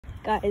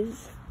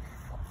Guys,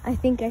 I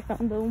think I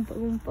found the Oompa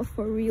Loompa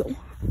for real.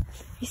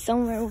 He's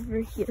somewhere over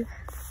here.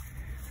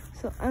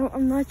 So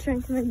I'm not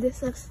trying to make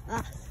this as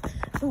fast.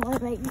 I don't want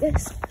to make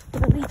this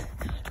really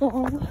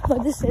long,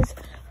 but this is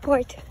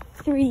part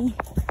 3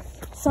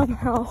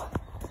 somehow.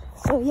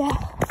 So yeah,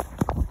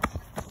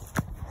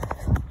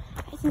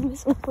 I think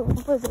this Oompa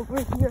Loompa is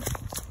over here.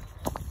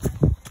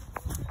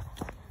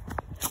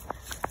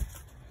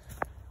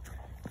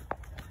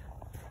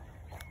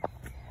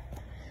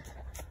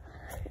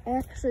 I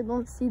actually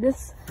don't see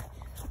this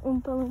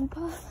Oompa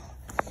Loompa.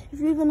 If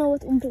you even know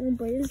what Oompa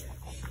Loompa is,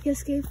 he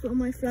escaped from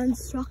my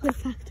friend's chocolate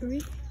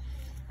factory.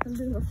 I'm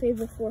doing a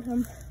favor for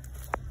him.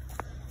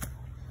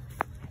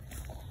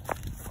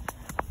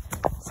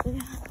 So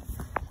yeah,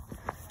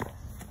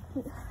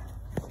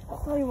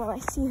 I'll tell you when I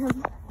see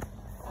him.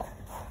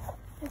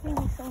 I think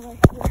he's somewhere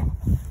here.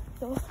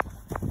 So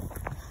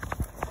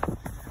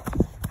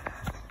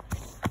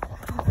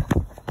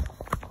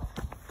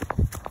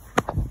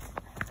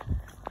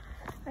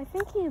I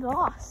think he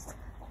lost.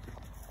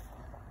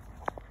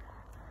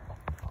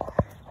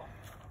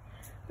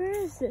 Where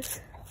is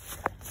this?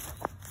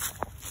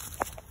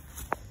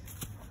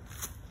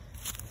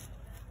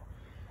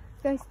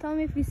 Guys, tell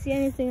me if you see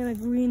anything in a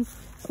green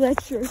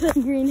sweatshirt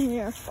and green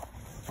hair.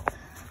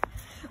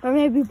 Or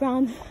maybe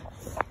brown.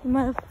 He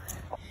might have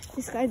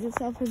disguised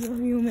himself as a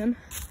human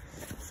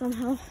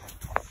somehow.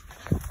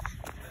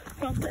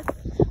 Found it.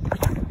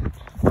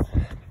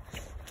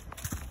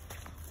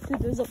 Dude,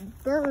 there's a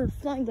bird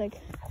flying like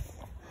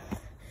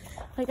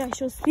I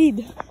show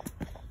speed.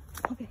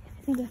 Okay,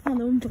 I think I found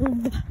the Oompa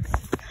Loompa.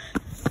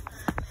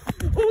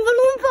 Oompa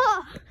Loompa!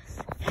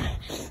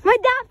 My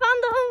dad found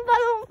the Oompa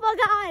Loompa,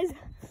 guys!